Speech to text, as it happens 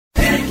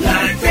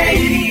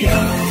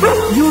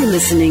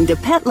listening to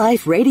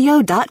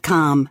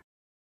PetLifeRadio.com.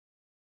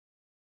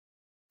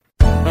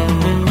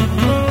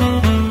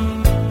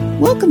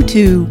 Welcome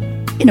to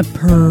In a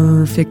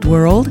Perfect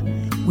World,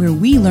 where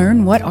we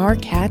learn what our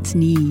cats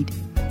need.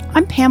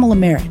 I'm Pamela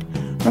Merritt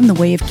from The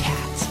Way of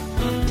Cats.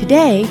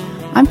 Today,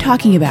 I'm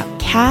talking about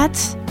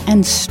cats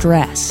and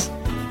stress.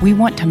 We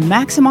want to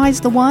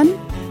maximize the one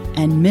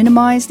and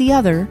minimize the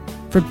other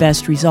for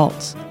best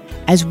results.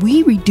 As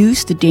we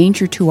reduce the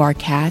danger to our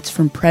cats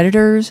from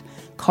predators,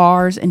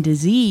 cars, and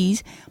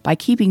disease by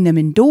keeping them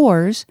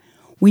indoors,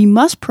 we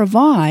must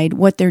provide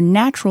what their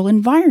natural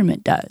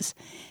environment does,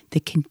 the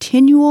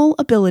continual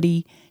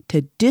ability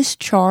to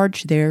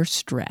discharge their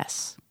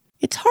stress.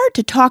 It's hard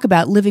to talk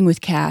about living with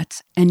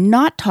cats and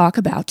not talk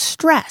about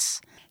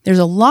stress. There's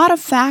a lot of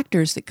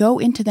factors that go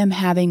into them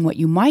having what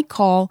you might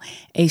call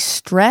a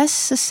stress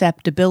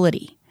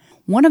susceptibility.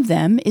 One of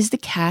them is the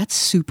cat's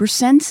super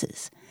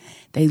senses.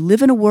 They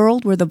live in a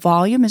world where the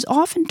volume is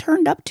often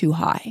turned up too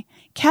high.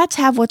 Cats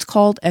have what's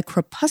called a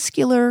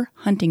crepuscular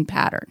hunting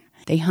pattern.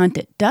 They hunt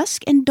at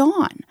dusk and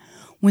dawn,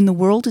 when the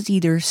world is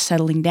either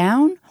settling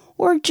down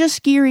or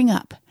just gearing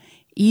up.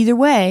 Either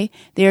way,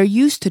 they are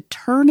used to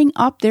turning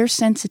up their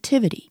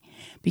sensitivity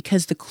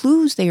because the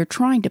clues they are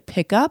trying to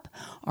pick up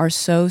are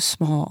so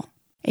small.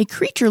 A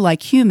creature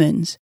like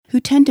humans, who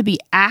tend to be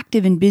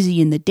active and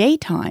busy in the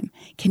daytime,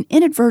 can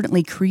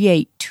inadvertently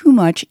create too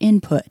much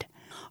input.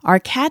 Our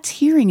cat's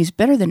hearing is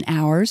better than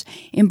ours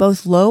in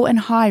both low and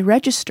high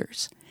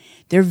registers.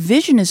 Their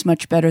vision is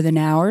much better than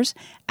ours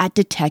at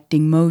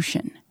detecting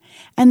motion.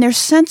 And their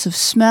sense of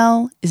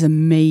smell is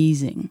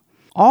amazing.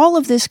 All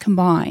of this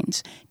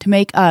combines to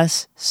make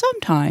us,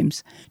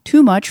 sometimes,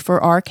 too much for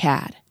our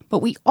cat.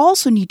 But we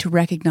also need to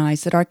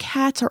recognize that our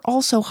cats are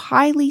also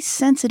highly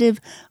sensitive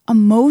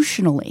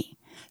emotionally.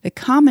 The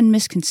common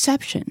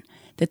misconception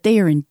that they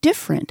are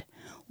indifferent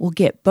will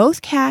get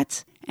both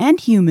cats and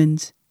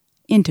humans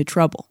into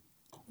trouble.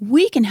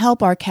 We can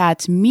help our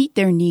cats meet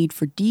their need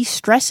for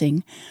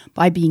de-stressing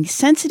by being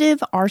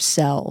sensitive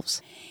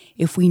ourselves.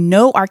 If we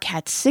know our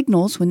cat's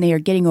signals when they are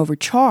getting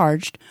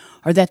overcharged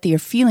or that they are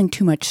feeling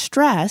too much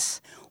stress,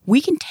 we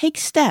can take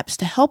steps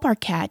to help our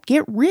cat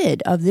get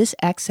rid of this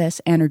excess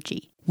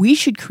energy. We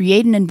should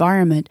create an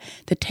environment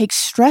that takes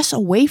stress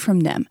away from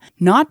them,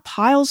 not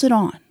piles it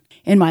on.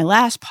 In my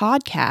last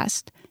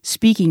podcast,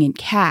 Speaking in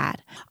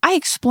Cat, I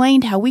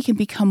explained how we can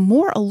become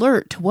more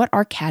alert to what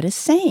our cat is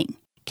saying.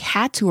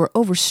 Cats who are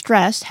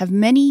overstressed have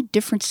many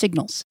different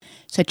signals,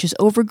 such as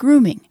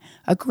overgrooming,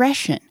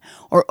 aggression,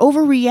 or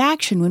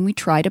overreaction when we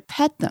try to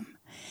pet them.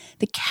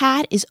 The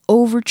cat is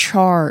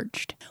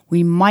overcharged.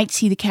 We might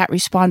see the cat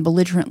respond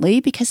belligerently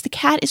because the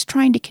cat is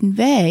trying to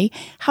convey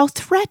how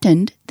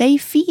threatened they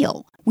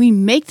feel. We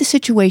make the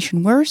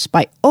situation worse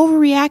by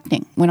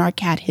overreacting when our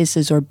cat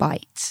hisses or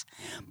bites.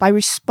 By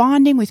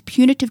responding with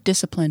punitive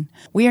discipline,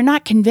 we are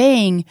not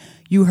conveying,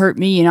 "You hurt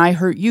me and I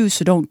hurt you,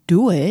 so don't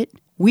do it."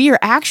 We are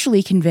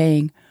actually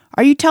conveying,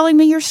 "Are you telling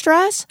me you're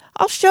stressed?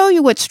 I'll show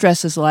you what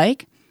stress is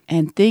like."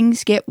 And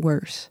things get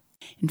worse.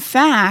 In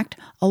fact,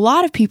 a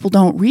lot of people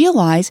don't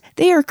realize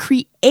they are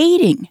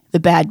creating the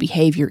bad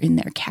behavior in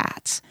their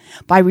cats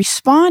by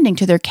responding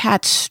to their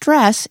cat's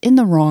stress in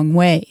the wrong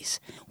ways.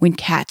 When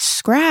cats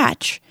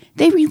scratch,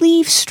 they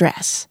relieve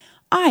stress.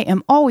 I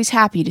am always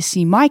happy to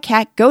see my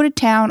cat go to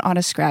town on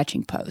a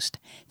scratching post.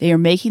 They are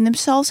making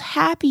themselves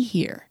happy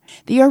here.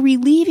 They are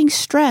relieving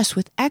stress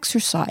with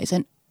exercise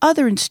and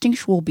other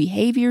instinctual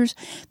behaviors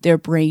their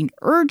brain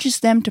urges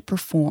them to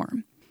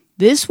perform.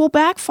 This will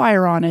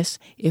backfire on us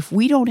if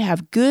we don't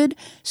have good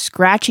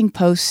scratching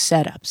post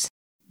setups.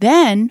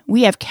 Then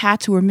we have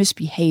cats who are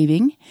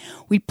misbehaving.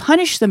 We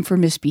punish them for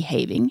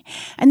misbehaving,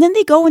 and then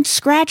they go and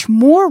scratch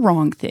more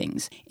wrong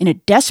things in a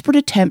desperate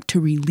attempt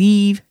to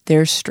relieve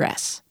their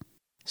stress.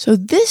 So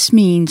this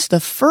means the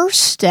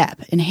first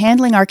step in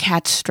handling our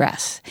cat's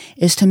stress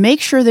is to make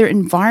sure their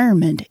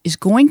environment is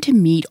going to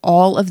meet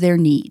all of their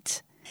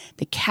needs.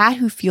 The cat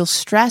who feels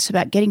stress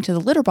about getting to the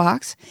litter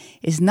box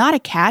is not a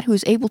cat who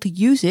is able to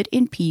use it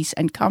in peace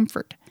and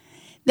comfort.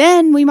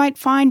 Then we might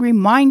find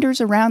reminders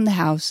around the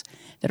house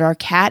that our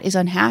cat is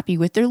unhappy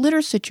with their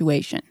litter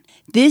situation.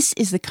 This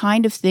is the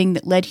kind of thing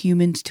that led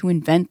humans to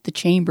invent the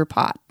chamber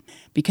pot,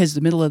 because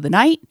the middle of the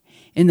night,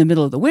 in the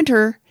middle of the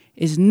winter,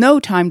 is no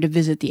time to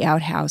visit the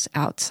outhouse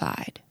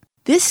outside.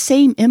 This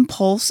same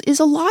impulse is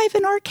alive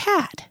in our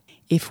cat.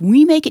 If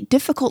we make it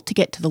difficult to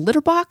get to the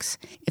litter box,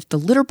 if the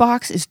litter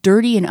box is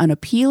dirty and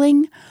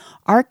unappealing,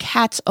 our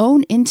cat's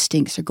own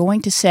instincts are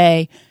going to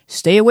say,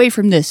 "Stay away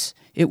from this.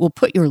 It will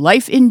put your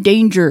life in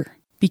danger."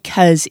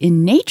 Because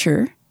in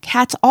nature,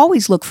 cats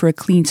always look for a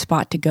clean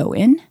spot to go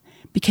in,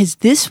 because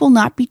this will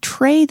not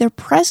betray their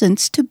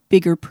presence to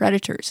bigger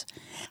predators.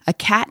 A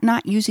cat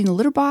not using the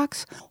litter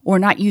box, or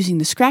not using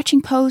the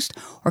scratching post,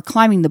 or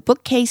climbing the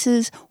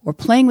bookcases, or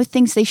playing with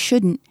things they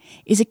shouldn't,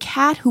 is a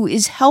cat who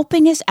is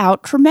helping us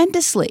out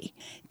tremendously.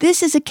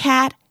 This is a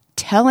cat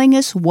telling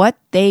us what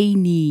they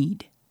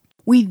need.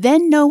 We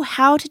then know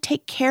how to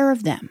take care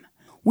of them.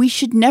 We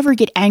should never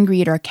get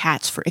angry at our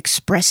cats for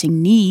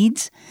expressing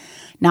needs.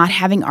 Not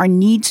having our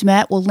needs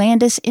met will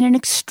land us in an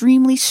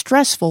extremely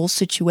stressful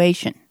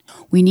situation.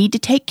 We need to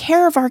take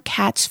care of our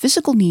cat's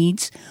physical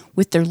needs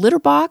with their litter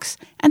box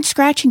and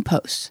scratching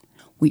posts.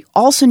 We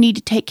also need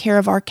to take care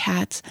of our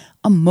cat's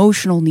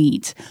emotional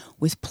needs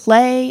with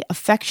play,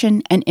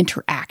 affection, and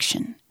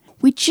interaction.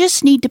 We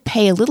just need to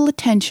pay a little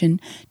attention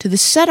to the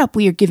setup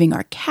we are giving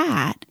our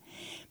cat,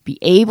 be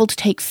able to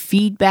take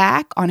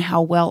feedback on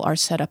how well our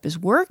setup is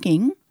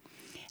working,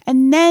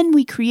 and then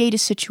we create a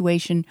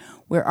situation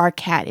where our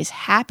cat is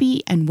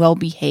happy and well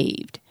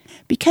behaved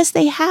because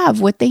they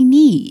have what they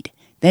need.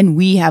 Then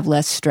we have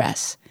less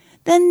stress.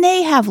 Then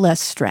they have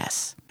less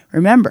stress.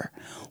 Remember,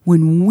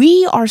 when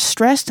we are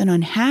stressed and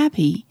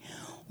unhappy,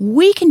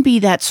 we can be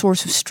that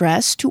source of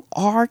stress to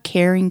our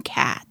caring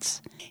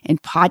cats. In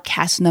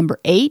podcast number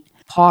 8,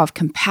 Paw of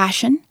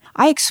Compassion,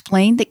 I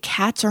explained that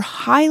cats are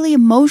highly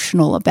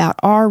emotional about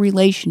our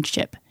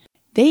relationship.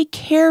 They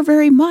care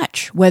very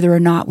much whether or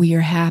not we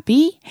are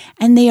happy,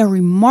 and they are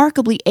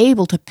remarkably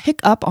able to pick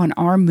up on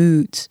our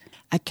moods.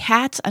 A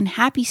cat's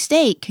unhappy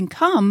state can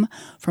come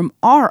from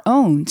our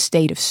own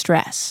state of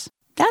stress.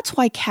 That's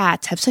why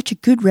cats have such a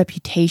good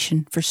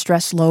reputation for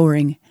stress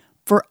lowering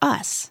for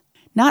us.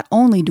 Not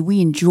only do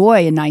we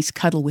enjoy a nice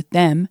cuddle with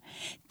them,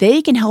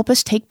 they can help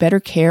us take better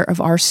care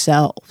of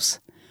ourselves.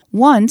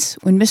 Once,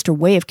 when Mr.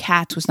 Way of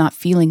Cats was not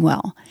feeling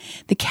well,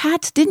 the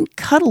cats didn't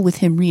cuddle with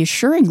him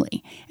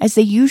reassuringly, as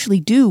they usually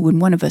do when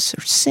one of us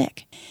are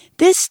sick.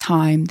 This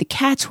time, the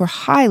cats were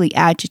highly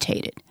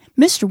agitated.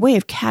 Mr. Way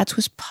of Cats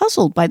was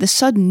puzzled by the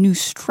sudden new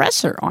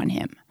stressor on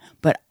him,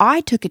 but I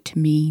took it to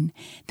mean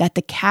that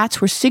the cats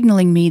were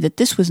signaling me that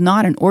this was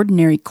not an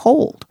ordinary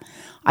cold.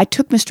 I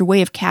took Mr.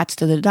 Way of Cats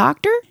to the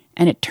doctor,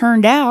 and it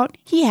turned out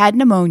he had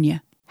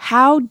pneumonia.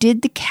 How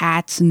did the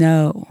cats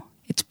know?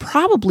 It's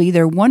probably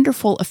their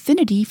wonderful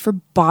affinity for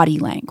body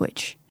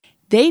language.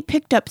 They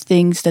picked up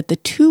things that the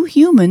two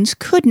humans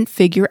couldn't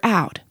figure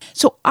out.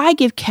 So I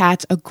give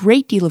cats a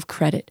great deal of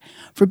credit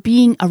for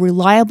being a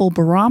reliable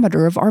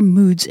barometer of our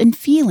moods and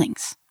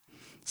feelings.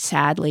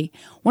 Sadly,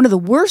 one of the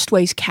worst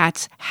ways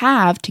cats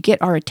have to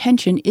get our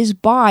attention is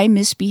by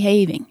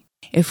misbehaving.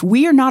 If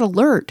we are not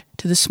alert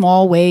to the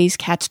small ways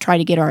cats try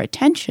to get our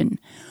attention,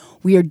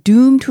 we are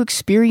doomed to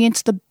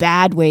experience the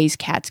bad ways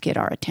cats get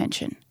our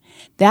attention.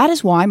 That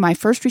is why my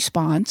first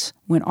response,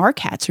 when our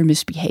cats are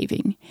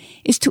misbehaving,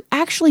 is to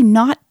actually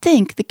not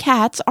think the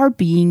cats are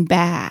being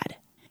bad.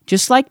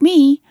 Just like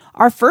me,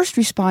 our first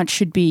response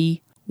should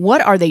be,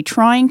 what are they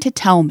trying to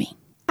tell me?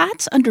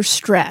 Cats under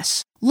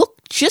stress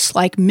look just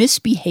like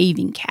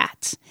misbehaving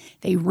cats.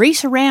 They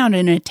race around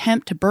in an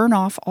attempt to burn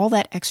off all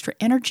that extra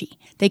energy.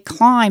 They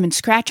climb and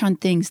scratch on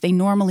things they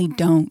normally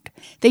don't.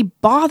 They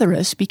bother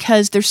us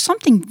because there's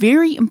something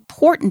very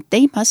important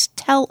they must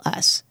tell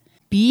us.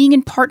 Being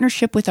in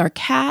partnership with our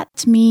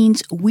cats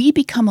means we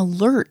become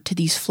alert to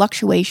these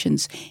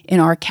fluctuations in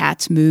our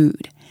cat's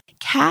mood.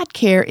 Cat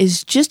care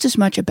is just as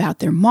much about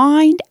their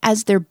mind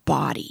as their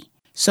body.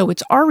 So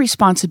it's our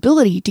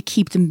responsibility to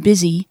keep them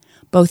busy,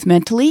 both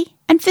mentally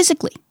and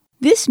physically.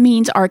 This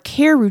means our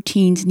care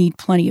routines need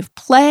plenty of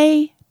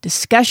play,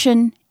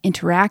 discussion,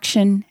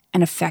 interaction,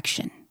 and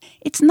affection.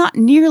 It's not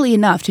nearly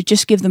enough to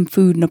just give them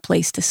food and a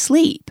place to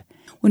sleep.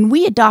 When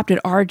we adopted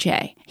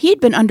RJ, he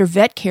had been under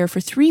vet care for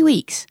 3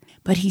 weeks,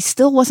 but he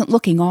still wasn't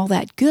looking all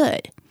that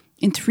good.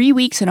 In 3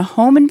 weeks in a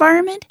home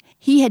environment,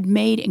 he had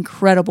made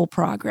incredible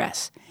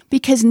progress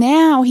because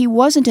now he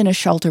wasn't in a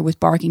shelter with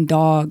barking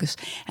dogs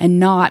and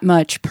not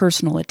much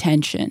personal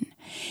attention.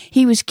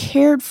 He was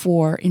cared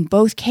for in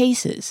both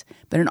cases,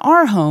 but in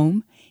our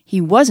home, he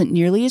wasn't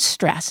nearly as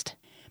stressed.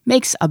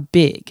 Makes a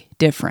big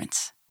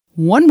difference.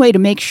 One way to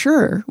make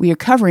sure we are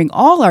covering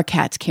all our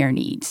cat's care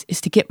needs is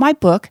to get my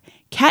book,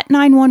 Cat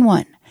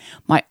 911.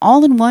 My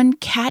all-in-one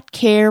cat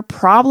care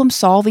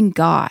problem-solving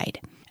guide,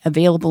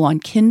 available on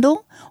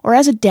Kindle or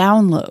as a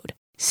download.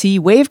 See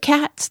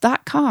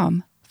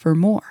wayofcats.com for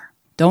more.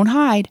 Don't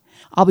hide.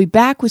 I'll be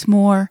back with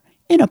more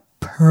in a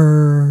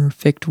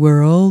perfect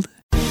world.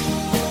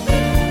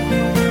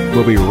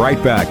 We'll be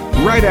right back,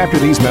 right after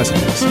these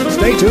messages.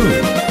 Stay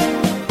tuned.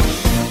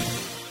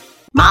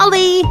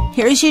 Molly,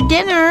 here's your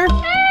dinner.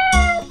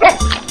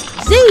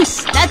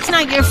 Zeus, that's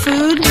not your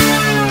food.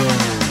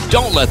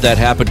 Don't let that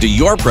happen to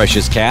your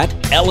precious cat.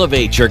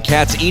 Elevate your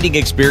cat's eating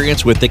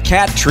experience with the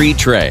Cat Tree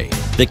Tray.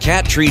 The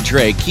Cat Tree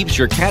Tray keeps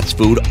your cat's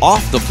food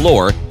off the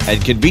floor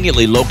and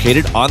conveniently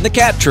located on the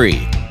cat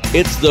tree.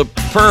 It's the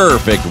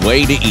perfect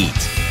way to eat.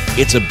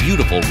 It's a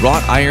beautiful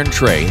wrought iron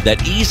tray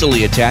that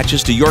easily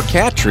attaches to your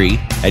cat tree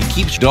and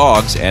keeps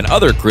dogs and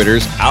other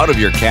critters out of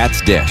your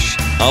cat's dish.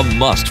 A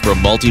must for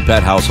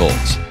multi-pet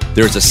households.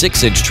 There's a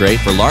 6-inch tray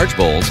for large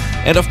bowls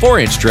and a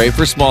 4-inch tray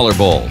for smaller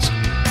bowls.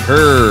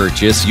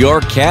 Purchase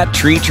your Cat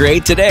Tree Tray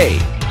today.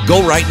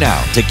 Go right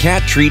now to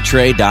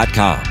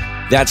cattreetray.com.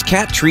 That's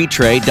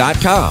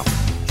cattreetray.com.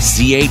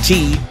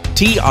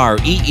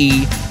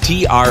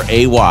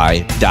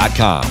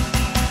 CATTREETRAY.com.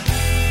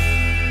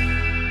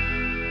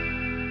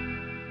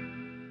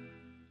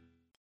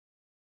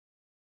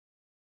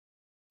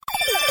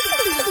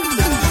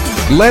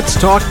 Let's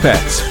Talk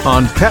Pets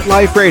on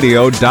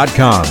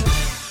PetLifeRadio.com.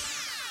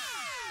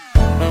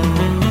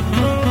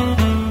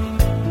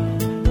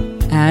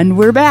 And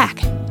we're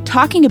back,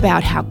 talking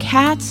about how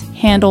cats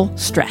handle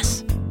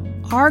stress.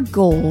 Our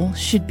goal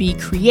should be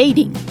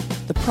creating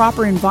the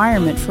proper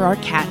environment for our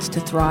cats to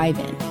thrive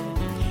in.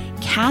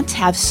 Cats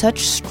have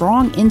such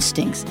strong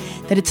instincts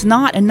that it's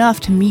not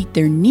enough to meet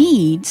their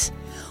needs.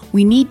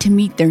 We need to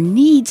meet their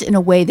needs in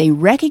a way they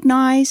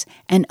recognize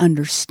and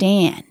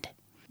understand.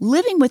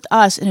 Living with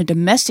us in a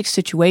domestic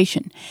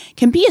situation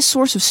can be a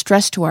source of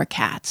stress to our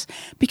cats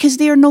because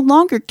they are no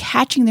longer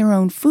catching their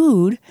own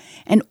food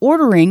and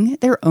ordering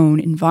their own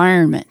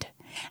environment.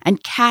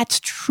 And cats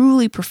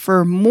truly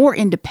prefer more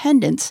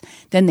independence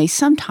than they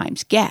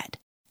sometimes get.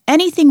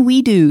 Anything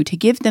we do to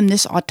give them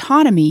this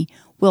autonomy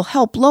will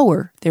help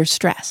lower their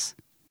stress.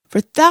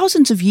 For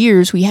thousands of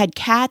years, we had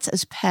cats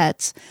as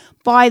pets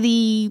by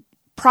the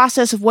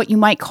process of what you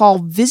might call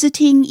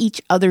visiting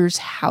each other's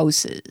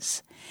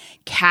houses.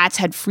 Cats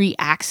had free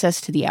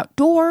access to the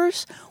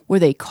outdoors, where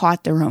they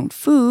caught their own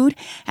food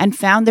and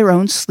found their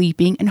own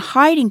sleeping and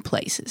hiding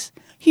places.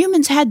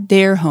 Humans had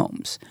their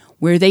homes,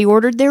 where they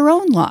ordered their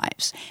own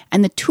lives,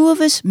 and the two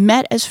of us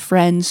met as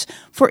friends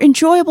for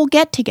enjoyable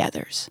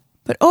get-togethers.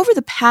 But over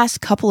the past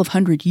couple of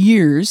hundred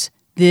years,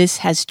 this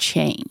has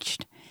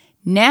changed.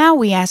 Now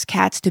we ask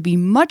cats to be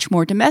much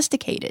more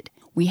domesticated.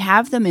 We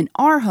have them in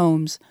our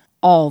homes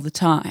all the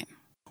time.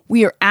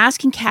 We are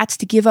asking cats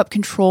to give up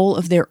control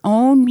of their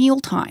own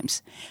meal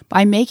times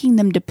by making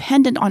them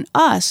dependent on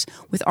us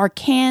with our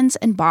cans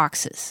and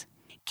boxes.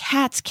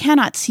 Cats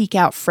cannot seek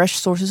out fresh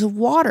sources of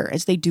water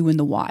as they do in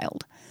the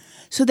wild.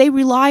 So they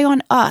rely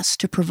on us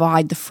to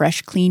provide the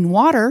fresh, clean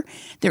water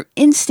their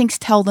instincts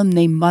tell them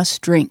they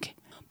must drink.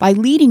 By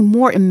leading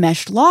more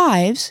enmeshed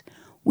lives,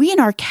 we and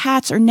our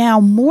cats are now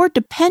more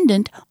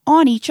dependent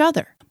on each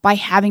other. By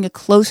having a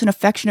close and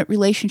affectionate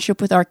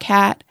relationship with our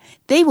cat,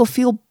 they will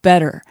feel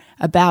better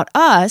about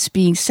us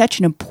being such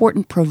an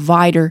important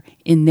provider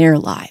in their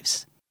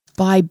lives.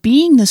 By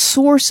being the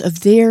source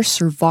of their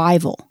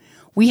survival,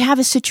 we have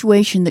a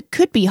situation that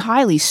could be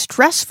highly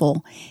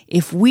stressful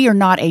if we are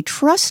not a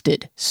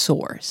trusted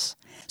source.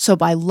 So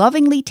by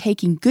lovingly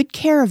taking good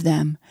care of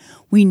them,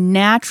 we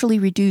naturally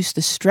reduce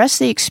the stress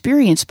they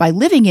experience by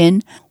living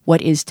in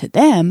what is to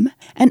them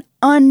an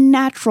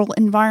unnatural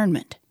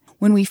environment.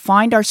 When we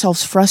find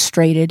ourselves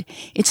frustrated,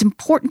 it's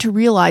important to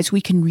realize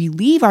we can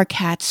relieve our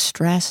cat's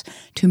stress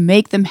to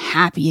make them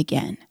happy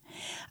again.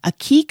 A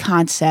key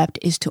concept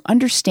is to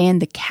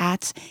understand the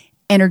cat's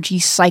energy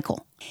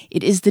cycle.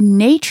 It is the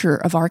nature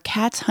of our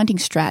cat's hunting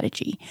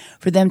strategy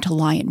for them to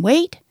lie in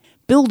wait,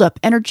 build up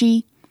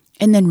energy,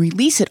 and then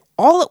release it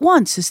all at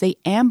once as they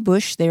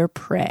ambush their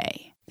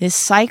prey. This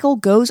cycle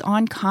goes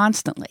on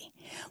constantly.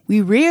 We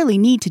rarely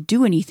need to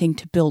do anything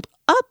to build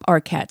up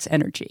our cat's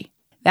energy.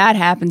 That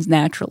happens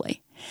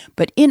naturally.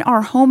 But in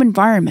our home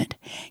environment,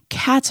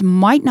 cats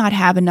might not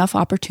have enough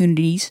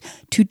opportunities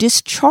to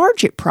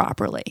discharge it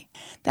properly.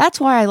 That's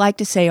why I like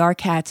to say our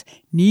cats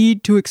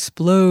need to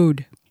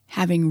explode.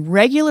 Having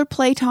regular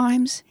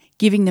playtimes,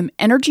 giving them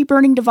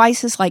energy-burning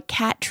devices like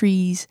cat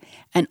trees,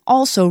 and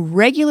also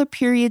regular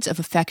periods of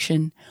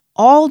affection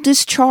all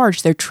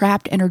discharge their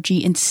trapped energy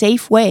in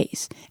safe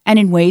ways and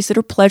in ways that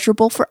are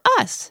pleasurable for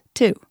us,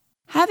 too.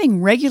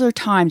 Having regular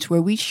times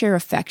where we share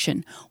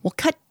affection will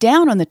cut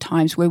down on the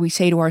times where we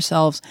say to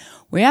ourselves,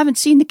 we haven't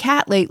seen the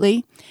cat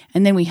lately,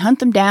 and then we hunt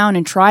them down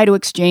and try to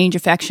exchange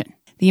affection.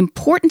 The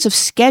importance of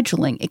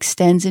scheduling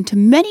extends into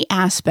many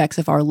aspects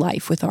of our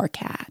life with our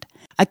cat.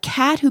 A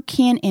cat who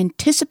can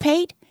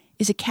anticipate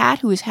is a cat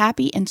who is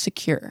happy and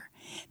secure.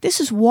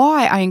 This is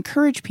why I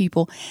encourage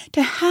people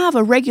to have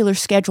a regular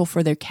schedule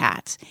for their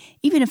cats,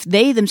 even if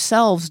they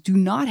themselves do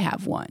not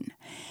have one.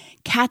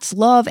 Cats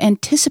love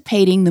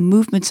anticipating the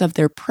movements of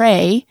their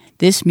prey.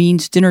 This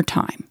means dinner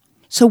time.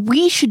 So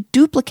we should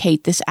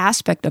duplicate this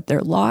aspect of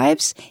their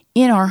lives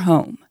in our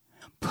home.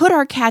 Put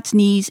our cats'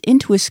 needs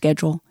into a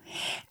schedule,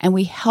 and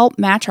we help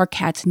match our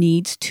cats'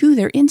 needs to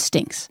their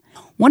instincts.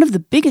 One of the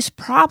biggest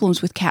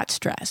problems with cat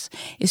stress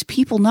is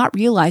people not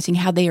realizing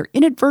how they are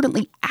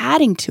inadvertently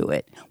adding to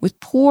it with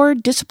poor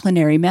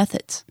disciplinary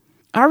methods.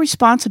 Our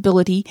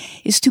responsibility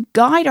is to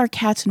guide our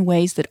cats in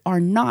ways that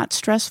are not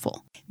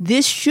stressful.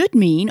 This should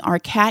mean our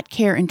cat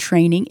care and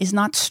training is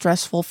not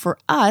stressful for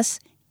us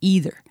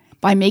either.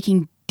 By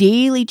making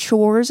daily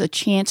chores a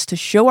chance to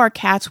show our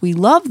cats we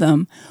love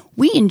them,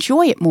 we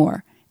enjoy it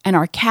more, and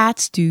our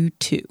cats do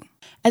too.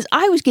 As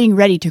I was getting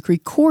ready to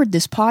record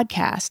this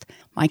podcast,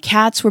 my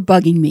cats were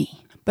bugging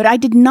me. But I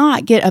did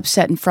not get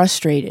upset and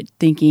frustrated,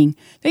 thinking,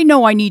 they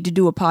know I need to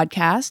do a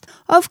podcast.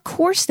 Of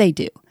course they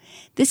do.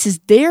 This is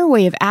their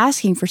way of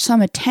asking for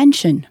some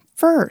attention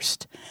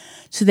first,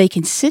 so they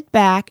can sit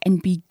back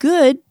and be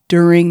good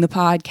during the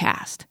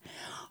podcast.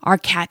 Our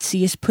cats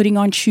see us putting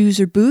on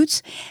shoes or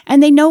boots,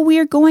 and they know we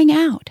are going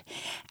out.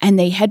 And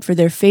they head for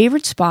their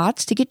favorite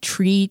spots to get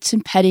treats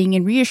and petting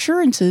and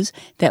reassurances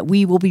that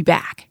we will be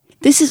back.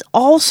 This is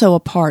also a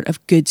part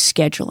of good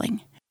scheduling.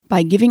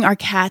 By giving our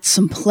cats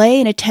some play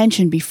and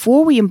attention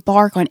before we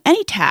embark on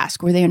any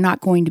task where they are not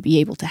going to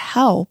be able to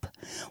help,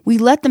 we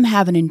let them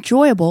have an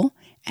enjoyable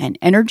and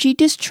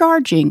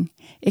energy-discharging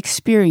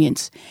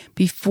experience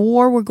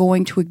before we're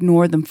going to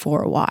ignore them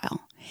for a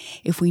while.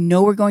 If we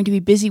know we're going to be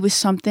busy with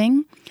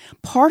something,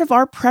 part of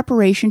our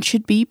preparation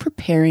should be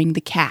preparing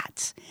the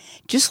cats,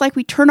 just like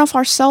we turn off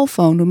our cell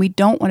phone when we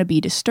don't want to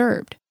be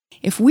disturbed.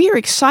 If we are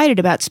excited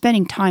about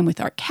spending time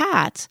with our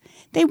cats,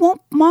 they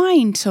won't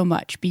mind so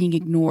much being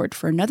ignored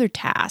for another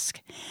task.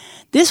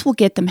 This will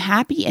get them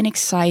happy and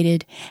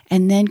excited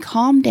and then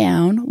calm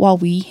down while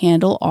we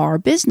handle our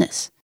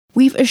business.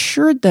 We've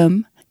assured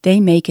them they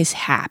make us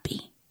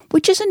happy,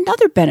 which is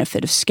another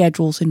benefit of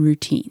schedules and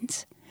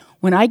routines.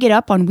 When I get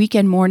up on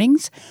weekend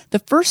mornings, the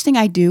first thing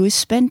I do is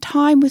spend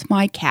time with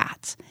my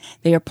cats.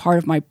 They are part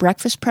of my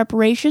breakfast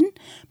preparation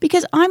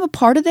because I'm a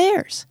part of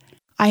theirs.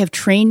 I have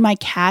trained my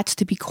cats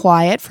to be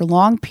quiet for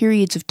long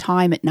periods of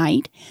time at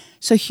night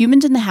so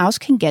humans in the house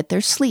can get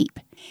their sleep.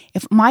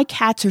 If my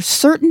cats are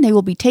certain they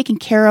will be taken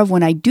care of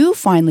when I do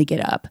finally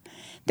get up,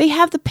 they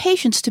have the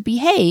patience to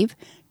behave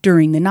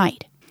during the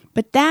night.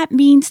 But that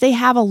means they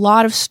have a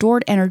lot of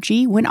stored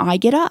energy when I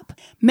get up.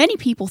 Many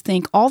people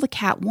think all the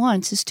cat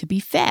wants is to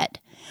be fed.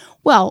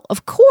 Well,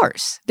 of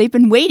course, they've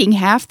been waiting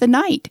half the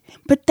night,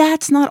 but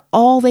that's not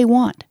all they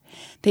want.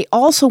 They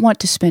also want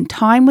to spend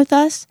time with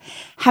us,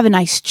 have a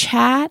nice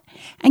chat,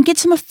 and get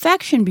some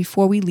affection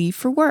before we leave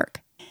for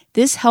work.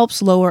 This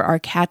helps lower our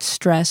cat's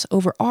stress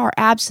over our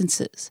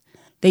absences.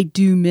 They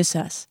do miss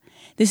us.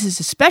 This is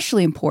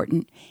especially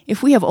important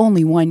if we have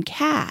only one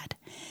cat.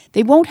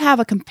 They won't have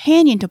a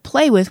companion to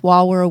play with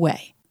while we're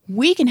away.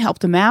 We can help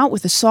them out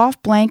with a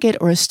soft blanket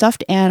or a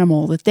stuffed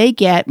animal that they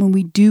get when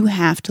we do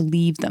have to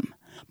leave them.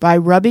 By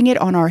rubbing it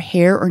on our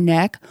hair or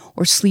neck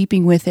or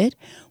sleeping with it,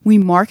 we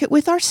mark it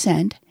with our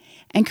scent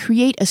and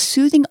create a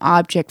soothing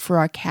object for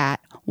our cat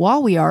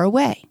while we are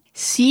away.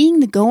 Seeing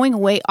the going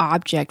away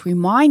object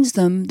reminds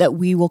them that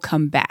we will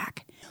come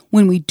back.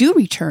 When we do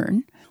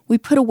return, we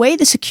put away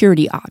the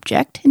security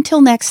object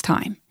until next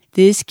time.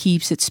 This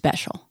keeps it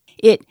special.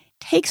 It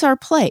takes our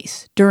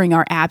place during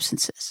our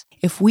absences.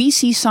 If we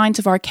see signs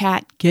of our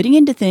cat getting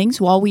into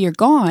things while we are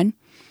gone,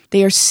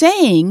 they are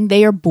saying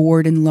they are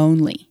bored and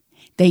lonely.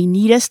 They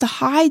need us to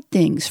hide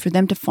things for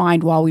them to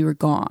find while we were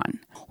gone,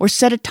 or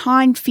set a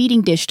timed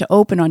feeding dish to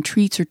open on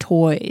treats or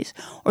toys,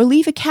 or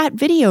leave a cat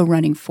video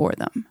running for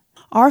them.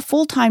 Our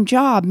full-time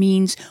job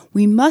means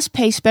we must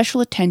pay special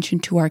attention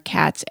to our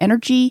cat's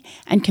energy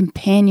and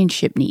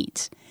companionship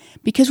needs,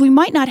 because we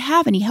might not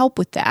have any help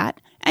with that,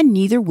 and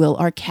neither will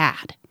our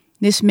cat.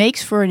 This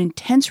makes for an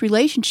intense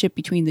relationship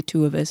between the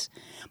two of us,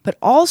 but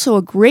also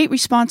a great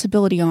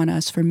responsibility on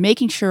us for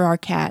making sure our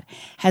cat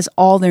has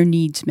all their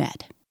needs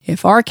met.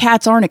 If our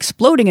cats aren't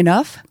exploding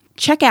enough,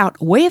 check out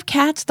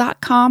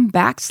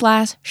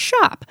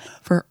wayofcats.com/shop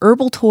for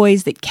herbal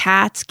toys that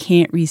cats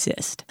can't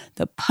resist.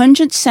 The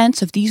pungent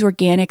scent of these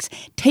organics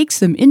takes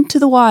them into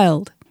the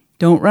wild.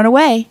 Don't run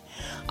away.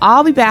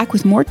 I'll be back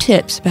with more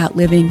tips about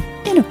living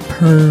in a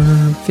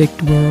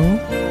perfect world.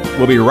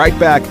 We'll be right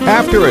back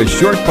after a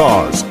short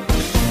pause.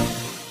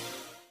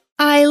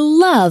 I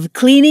love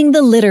cleaning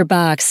the litter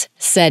box,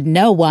 said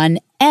no one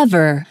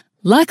ever.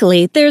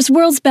 Luckily, there's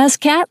World's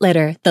Best Cat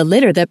Litter, the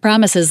litter that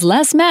promises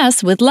less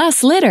mess with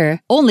less litter.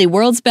 Only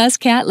World's Best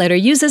Cat Litter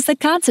uses the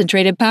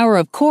concentrated power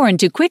of corn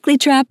to quickly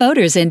trap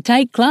odors in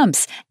tight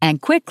clumps.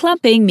 And quick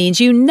clumping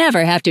means you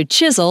never have to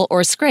chisel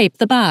or scrape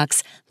the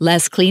box.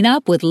 Less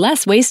cleanup with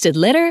less wasted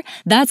litter?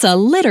 That's a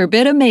litter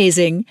bit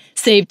amazing.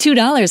 Save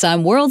 $2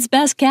 on World's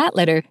Best Cat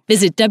Litter.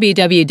 Visit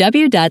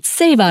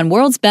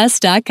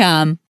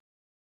www.saveonworldsbest.com.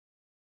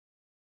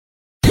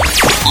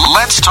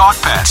 Let's talk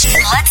pets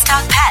Let's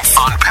talk pets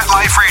on Pet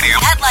Life Radio.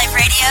 Pet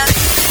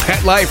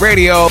Life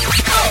Radio.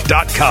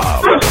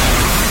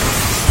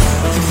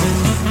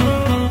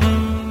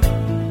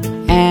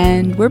 PetLifeRadio.com.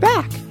 And we're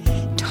back,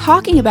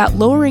 talking about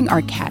lowering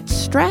our cat's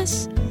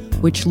stress,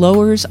 which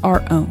lowers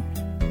our own.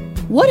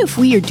 What if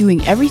we are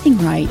doing everything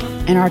right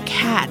and our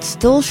cat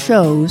still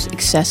shows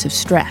excessive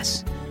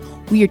stress?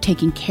 We are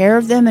taking care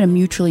of them in a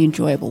mutually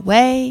enjoyable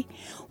way.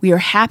 We are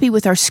happy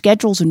with our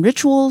schedules and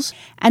rituals,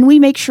 and we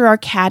make sure our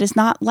cat is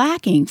not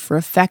lacking for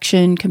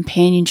affection,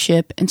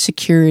 companionship, and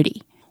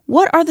security.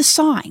 What are the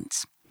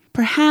signs?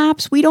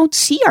 Perhaps we don't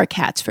see our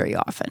cats very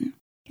often.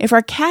 If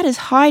our cat is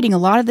hiding a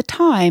lot of the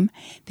time,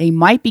 they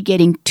might be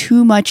getting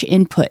too much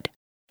input.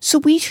 So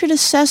we should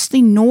assess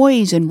the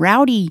noise and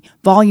rowdy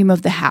volume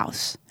of the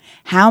house.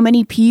 How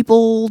many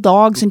people,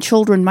 dogs, and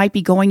children might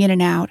be going in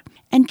and out,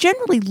 and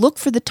generally look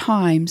for the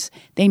times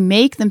they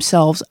make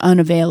themselves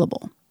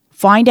unavailable.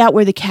 Find out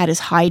where the cat is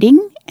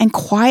hiding and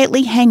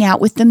quietly hang out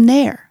with them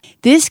there.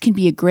 This can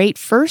be a great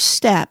first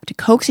step to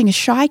coaxing a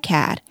shy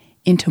cat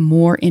into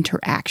more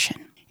interaction.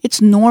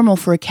 It's normal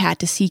for a cat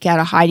to seek out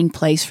a hiding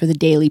place for the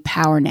daily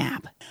power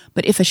nap.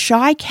 But if a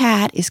shy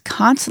cat is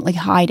constantly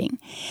hiding,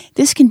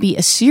 this can be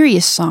a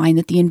serious sign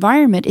that the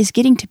environment is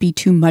getting to be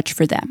too much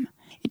for them.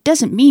 It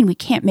doesn't mean we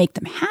can't make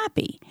them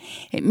happy.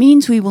 It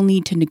means we will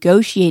need to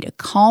negotiate a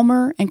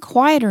calmer and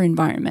quieter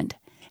environment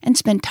and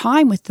spend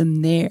time with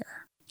them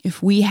there.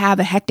 If we have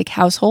a hectic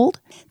household,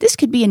 this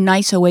could be a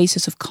nice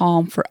oasis of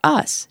calm for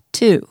us,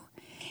 too.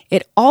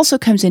 It also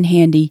comes in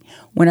handy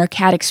when our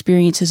cat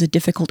experiences a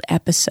difficult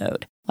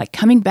episode, like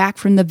coming back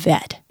from the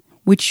vet,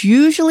 which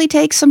usually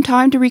takes some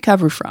time to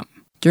recover from.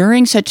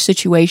 During such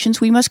situations,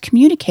 we must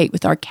communicate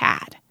with our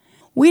cat.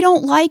 We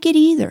don't like it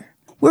either.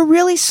 We're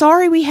really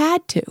sorry we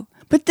had to,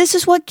 but this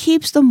is what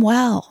keeps them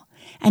well.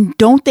 And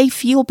don't they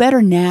feel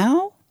better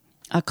now?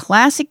 A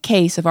classic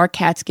case of our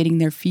cats getting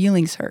their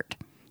feelings hurt.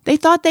 They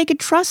thought they could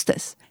trust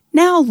us.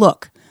 Now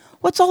look,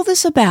 what's all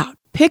this about?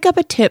 Pick up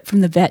a tip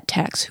from the vet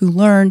techs who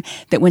learn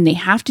that when they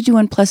have to do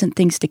unpleasant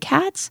things to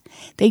cats,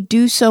 they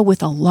do so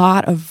with a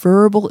lot of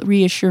verbal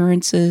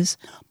reassurances,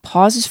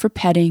 pauses for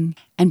petting,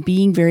 and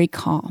being very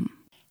calm.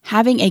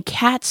 Having a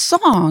cat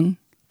song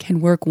can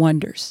work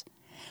wonders.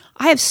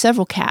 I have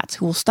several cats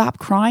who will stop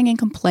crying and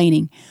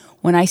complaining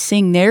when I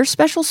sing their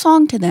special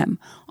song to them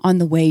on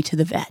the way to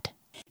the vet.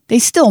 They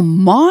still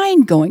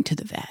mind going to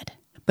the vet,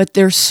 but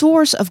their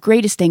source of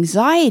greatest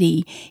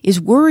anxiety is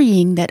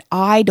worrying that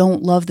I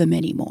don't love them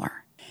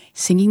anymore.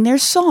 Singing their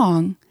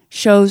song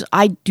shows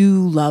I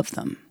do love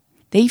them.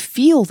 They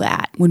feel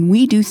that when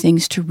we do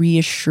things to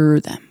reassure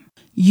them.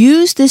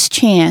 Use this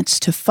chance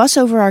to fuss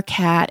over our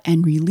cat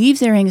and relieve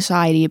their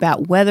anxiety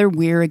about whether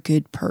we're a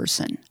good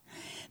person.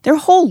 Their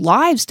whole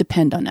lives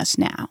depend on us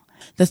now.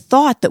 The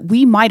thought that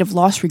we might have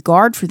lost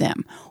regard for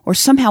them or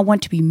somehow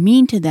want to be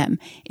mean to them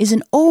is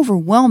an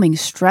overwhelming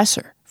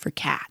stressor for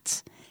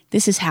cats.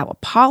 This is how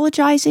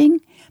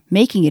apologizing,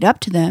 making it up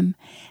to them,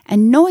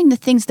 and knowing the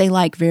things they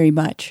like very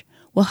much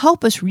will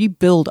help us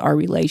rebuild our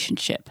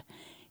relationship.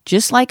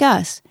 Just like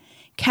us,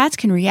 cats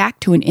can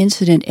react to an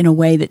incident in a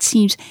way that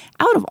seems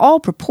out of all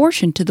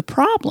proportion to the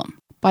problem.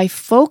 By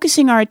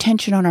focusing our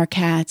attention on our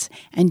cats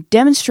and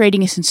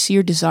demonstrating a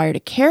sincere desire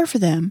to care for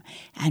them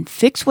and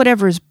fix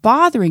whatever is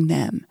bothering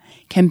them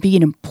can be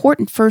an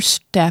important first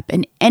step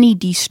in any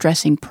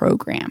de-stressing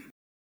program.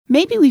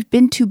 Maybe we've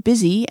been too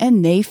busy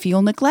and they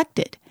feel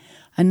neglected.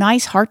 A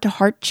nice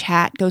heart-to-heart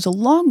chat goes a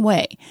long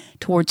way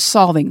towards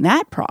solving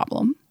that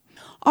problem.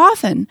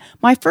 Often,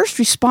 my first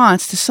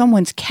response to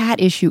someone's cat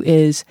issue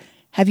is,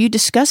 "Have you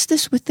discussed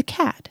this with the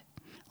cat?"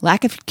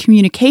 Lack of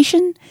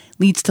communication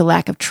leads to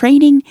lack of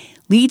training,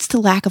 leads to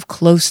lack of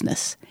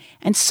closeness.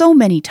 And so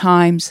many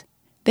times,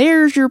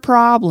 there's your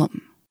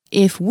problem.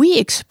 If we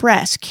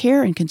express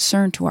care and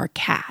concern to our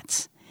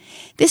cats,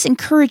 this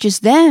encourages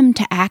them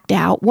to act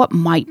out what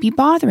might be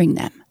bothering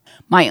them.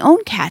 My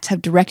own cats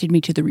have directed me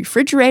to the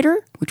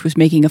refrigerator, which was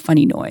making a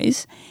funny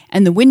noise,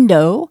 and the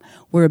window,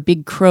 where a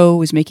big crow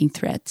was making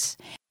threats,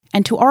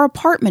 and to our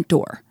apartment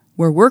door,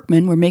 where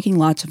workmen were making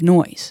lots of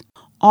noise.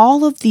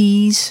 All of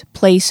these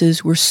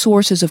places were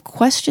sources of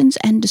questions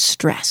and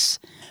distress.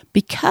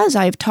 Because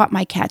I have taught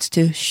my cats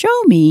to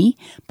show me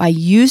by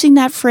using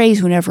that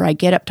phrase whenever I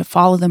get up to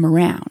follow them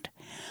around,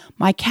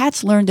 my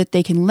cats learned that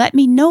they can let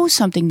me know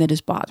something that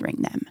is bothering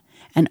them,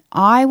 and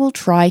I will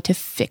try to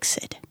fix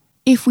it.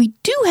 If we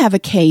do have a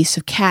case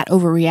of cat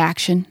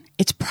overreaction,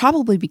 it's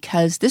probably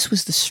because this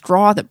was the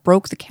straw that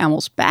broke the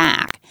camel's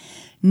back,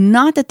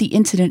 not that the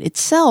incident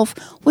itself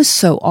was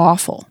so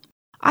awful.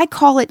 I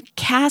call it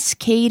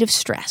cascade of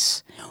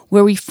stress,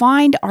 where we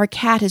find our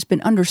cat has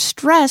been under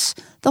stress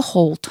the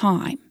whole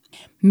time.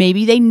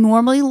 Maybe they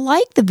normally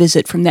like the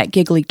visit from that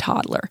giggly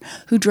toddler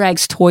who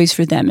drags toys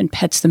for them and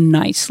pets them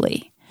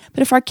nicely.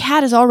 But if our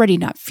cat is already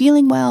not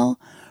feeling well,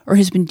 or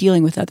has been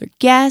dealing with other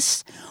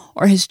guests,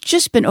 or has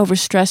just been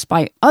overstressed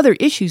by other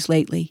issues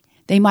lately,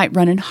 they might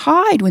run and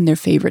hide when their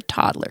favorite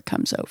toddler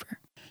comes over.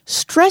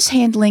 Stress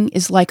handling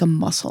is like a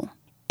muscle.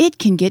 It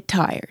can get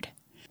tired.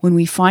 When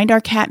we find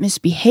our cat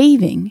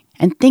misbehaving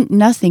and think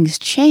nothing's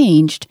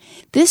changed,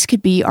 this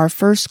could be our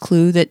first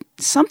clue that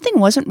something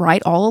wasn't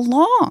right all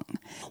along.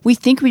 We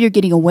think we are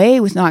getting away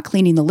with not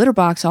cleaning the litter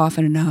box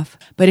often enough,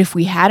 but if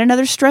we had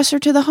another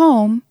stressor to the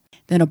home,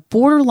 then a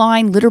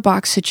borderline litter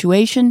box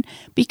situation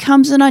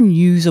becomes an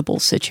unusable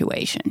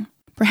situation.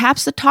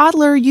 Perhaps the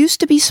toddler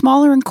used to be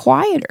smaller and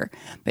quieter,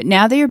 but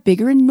now they are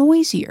bigger and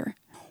noisier.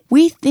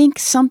 We think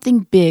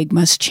something big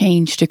must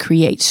change to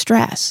create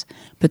stress,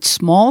 but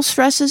small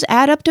stresses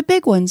add up to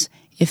big ones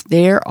if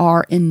there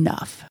are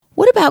enough.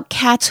 What about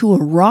cats who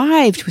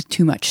arrived with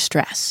too much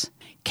stress?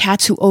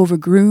 Cats who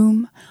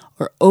overgroom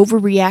or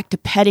overreact to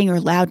petting or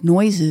loud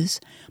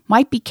noises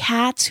might be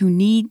cats who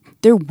need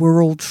their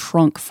world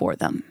shrunk for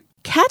them.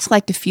 Cats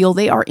like to feel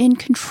they are in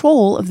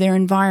control of their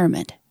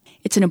environment.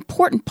 It's an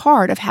important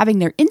part of having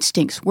their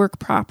instincts work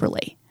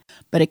properly.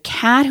 But a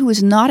cat who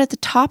is not at the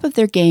top of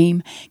their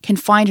game can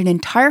find an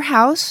entire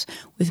house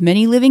with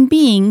many living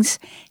beings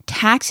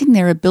taxing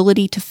their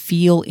ability to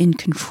feel in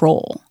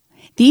control.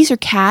 These are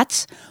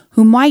cats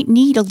who might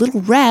need a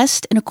little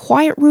rest in a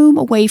quiet room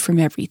away from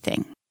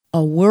everything,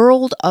 a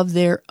world of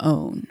their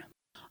own.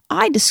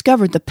 I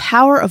discovered the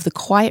power of the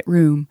quiet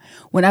room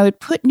when I would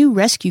put new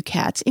rescue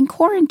cats in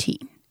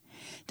quarantine.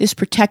 This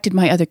protected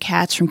my other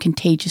cats from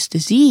contagious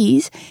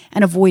disease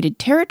and avoided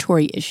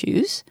territory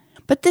issues,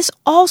 but this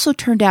also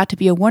turned out to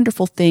be a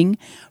wonderful thing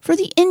for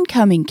the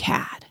incoming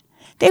cat.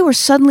 They were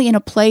suddenly in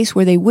a place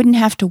where they wouldn't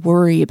have to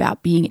worry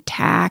about being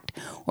attacked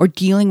or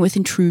dealing with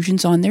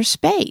intrusions on their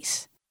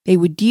space. They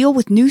would deal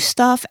with new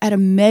stuff at a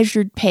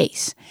measured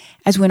pace,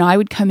 as when I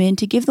would come in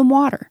to give them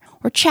water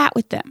or chat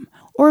with them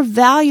or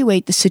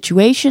evaluate the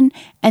situation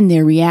and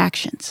their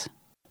reactions.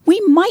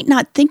 We might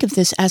not think of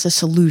this as a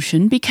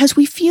solution because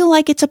we feel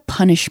like it's a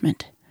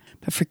punishment.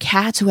 But for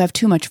cats who have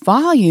too much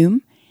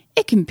volume,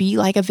 it can be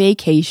like a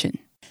vacation.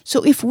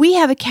 So if we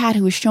have a cat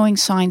who is showing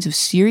signs of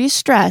serious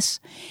stress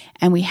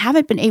and we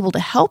haven't been able to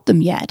help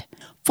them yet,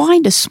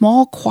 find a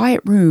small,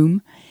 quiet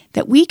room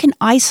that we can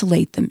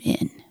isolate them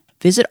in.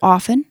 Visit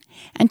often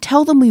and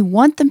tell them we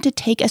want them to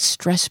take a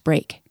stress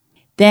break.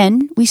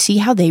 Then we see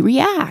how they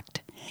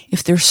react.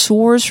 If their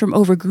sores from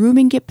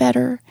over-grooming get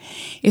better,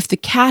 if the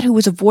cat who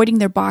was avoiding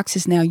their box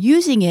is now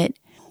using it,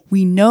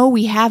 we know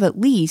we have at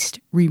least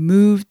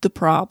removed the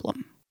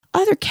problem.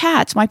 Other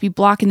cats might be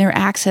blocking their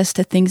access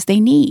to things they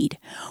need,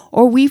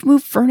 or we've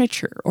moved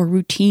furniture or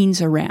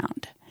routines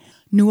around.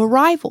 New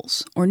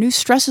arrivals or new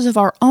stresses of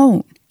our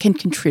own can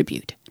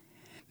contribute.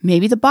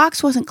 Maybe the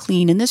box wasn't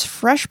clean and this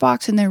fresh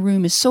box in their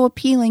room is so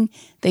appealing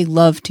they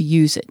love to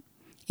use it.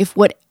 If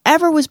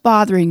whatever was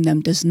bothering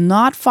them does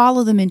not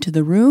follow them into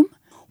the room,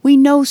 we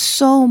know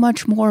so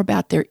much more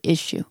about their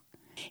issue.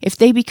 If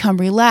they become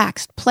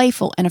relaxed,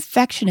 playful, and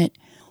affectionate,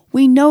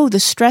 we know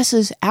the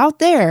stresses out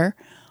there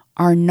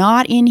are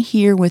not in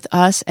here with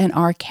us and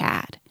our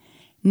cat.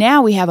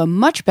 Now we have a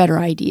much better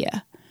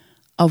idea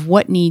of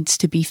what needs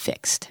to be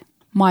fixed.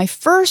 My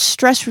first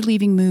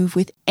stress-relieving move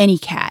with any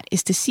cat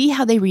is to see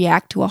how they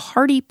react to a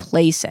hearty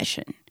play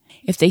session.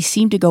 If they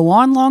seem to go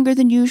on longer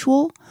than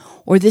usual,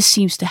 or this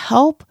seems to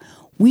help,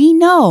 we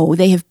know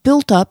they have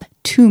built up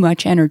too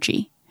much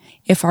energy.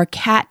 If our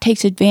cat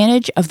takes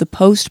advantage of the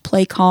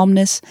post-play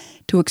calmness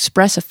to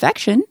express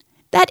affection,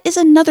 that is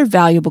another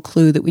valuable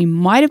clue that we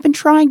might have been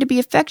trying to be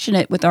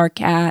affectionate with our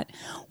cat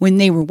when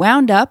they were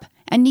wound up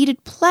and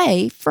needed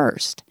play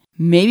first.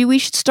 Maybe we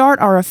should start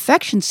our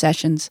affection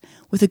sessions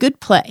with a good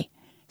play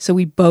so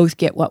we both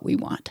get what we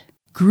want.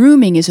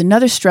 Grooming is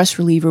another stress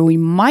reliever we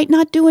might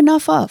not do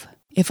enough of.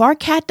 If our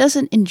cat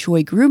doesn't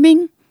enjoy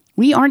grooming,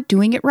 we aren't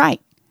doing it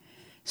right.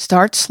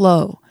 Start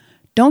slow.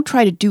 Don't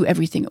try to do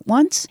everything at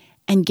once,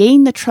 and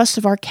gain the trust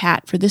of our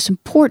cat for this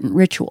important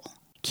ritual.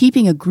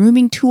 Keeping a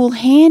grooming tool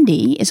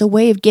handy is a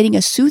way of getting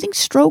a soothing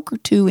stroke or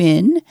two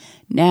in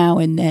now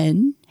and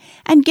then,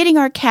 and getting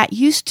our cat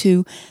used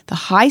to the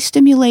high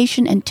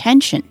stimulation and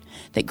tension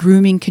that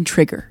grooming can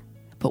trigger.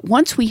 But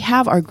once we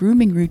have our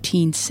grooming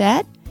routine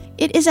set,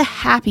 it is a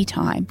happy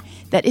time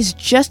that is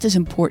just as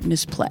important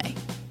as play,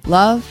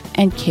 love,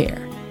 and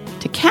care.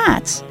 To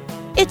cats,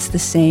 it's the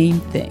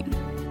same thing.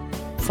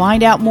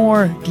 Find out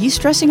more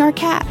de-stressing our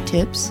cat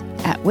tips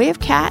at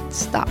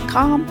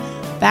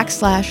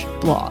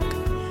wayofcats.com/blog.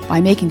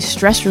 By making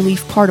stress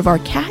relief part of our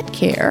cat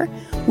care,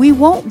 we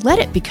won't let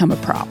it become a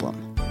problem.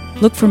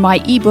 Look for my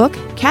ebook,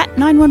 Cat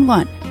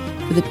 911,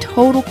 for the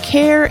total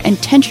care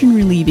and tension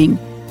relieving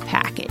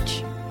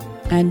package.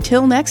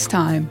 Until next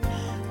time,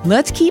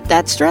 let's keep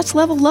that stress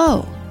level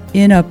low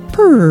in a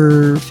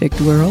perfect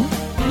world.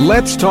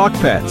 Let's Talk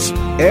Pets,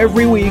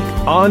 every week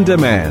on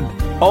demand,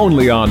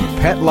 only on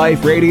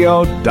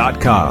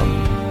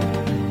PetLifeRadio.com.